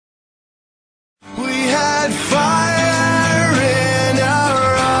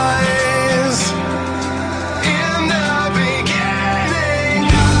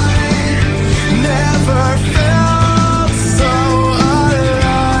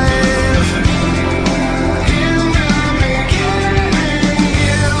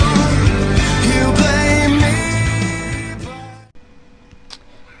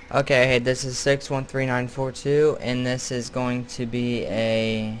Okay, hey, this is 613942, and this is going to be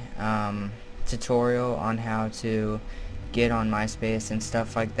a tutorial on how to get on MySpace and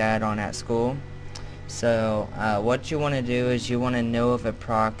stuff like that on at school. So, what you want to do is you want to know of a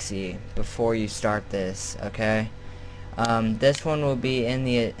proxy before you start this, okay? This one will be in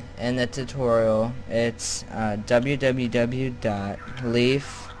the tutorial. It's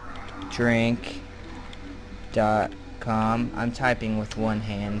www.leafdrink.com. I'm typing with one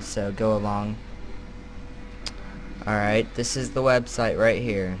hand, so go along. Alright, this is the website right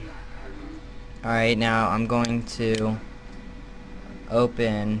here. Alright, now I'm going to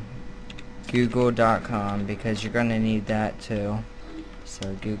open google.com because you're going to need that too.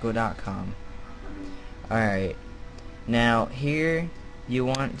 So google.com. Alright, now here you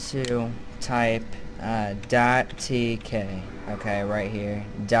want to type .tk, okay, right here,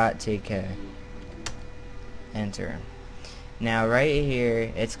 .tk, enter. Now right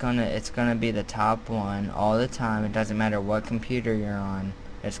here it's gonna be the top one all the time. It doesn't matter what computer you're on,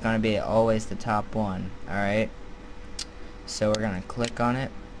 it's gonna be always the top one. Alright, so we're gonna click on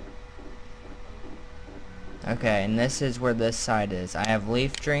it. Okay, and this is where this site is. I have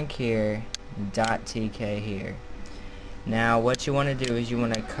LEAFDRINK here, .tk here. Now what you want to do is you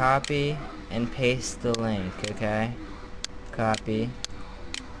want to copy and paste the link, okay? Copy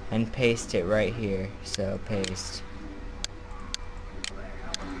and paste it right here. So paste.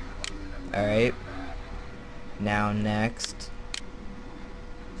 Alright, now next.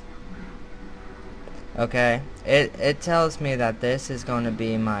 Okay, it tells me that this is going to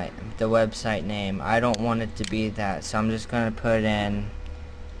be the website name. I don't want it to be that, so I'm just going to put in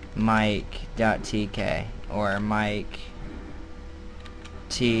Mike.tk or Mike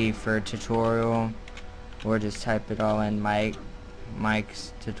T for tutorial, or just type it all in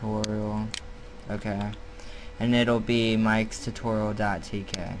Mike's tutorial. Okay, and it'll be Mike's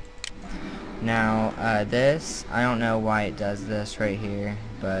tutorial.tk. Now this, I don't know why it does this right here,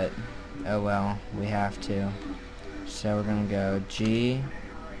 but oh well, we have to. So we're gonna go G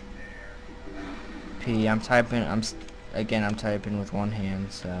P. I'm typing with one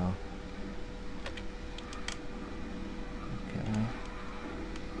hand, so okay.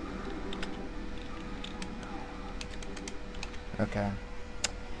 Okay.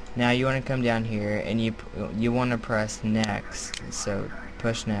 Now you want to come down here and you want to press next. So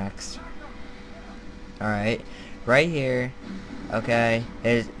push next. Alright, right here, okay,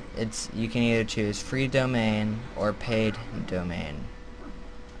 it's you can either choose free domain or paid domain.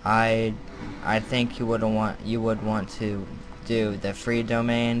 I think you would want to do the free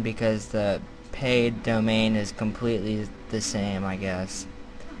domain because the paid domain is completely the same, I guess.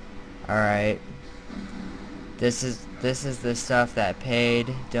 Alright, this is the stuff that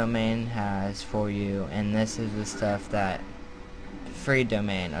paid domain has for you, and this is the stuff that free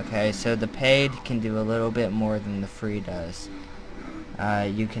domain. Okay, so the paid can do a little bit more than the free does.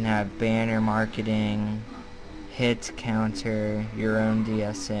 You can have banner marketing, hit counter, your own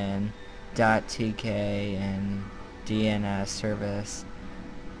DSN, .tk, and DNS service.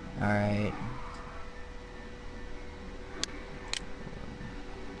 Alright,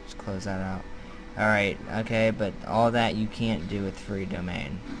 let's close that out. Alright, okay, but all that you can't do with free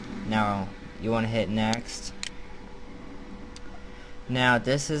domain. Now you want to hit next. Now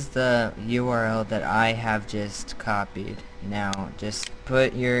this is the URL that I have just copied. Now just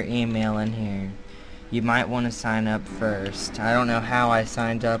put your email in here. You might want to sign up first. I don't know how I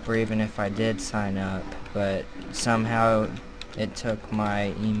signed up or even if I did sign up, but somehow it took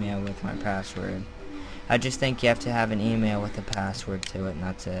my email with my password. I just think you have to have an email with a password to it, and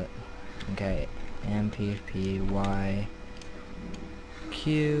that's it. Okay, MPPYQTW.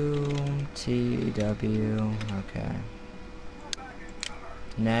 Okay.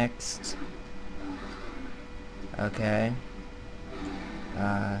 Next. Okay.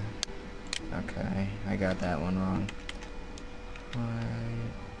 Okay, I got that one wrong.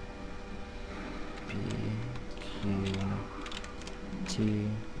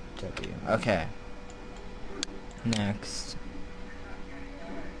 YPQTW. Okay. Next.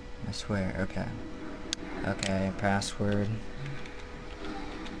 I swear, okay. Okay, password.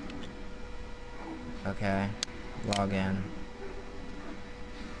 Okay. Login.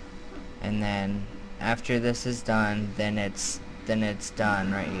 And then after this is done, then it's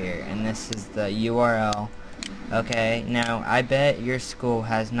done right here, and this is the URL. Okay, now I bet your school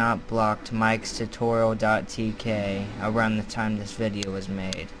has not blocked Mike's tutorial.tk around the time this video was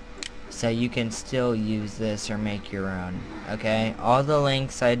made, so you can still use this or make your own. Okay, all the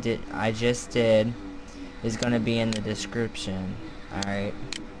links I just did is going to be in the description. Alright,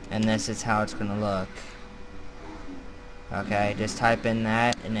 and this is how it's going to look. Okay, just type in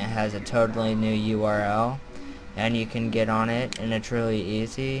that and it has a totally new URL and you can get on it and it's really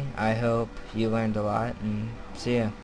easy. I hope you learned a lot and see ya.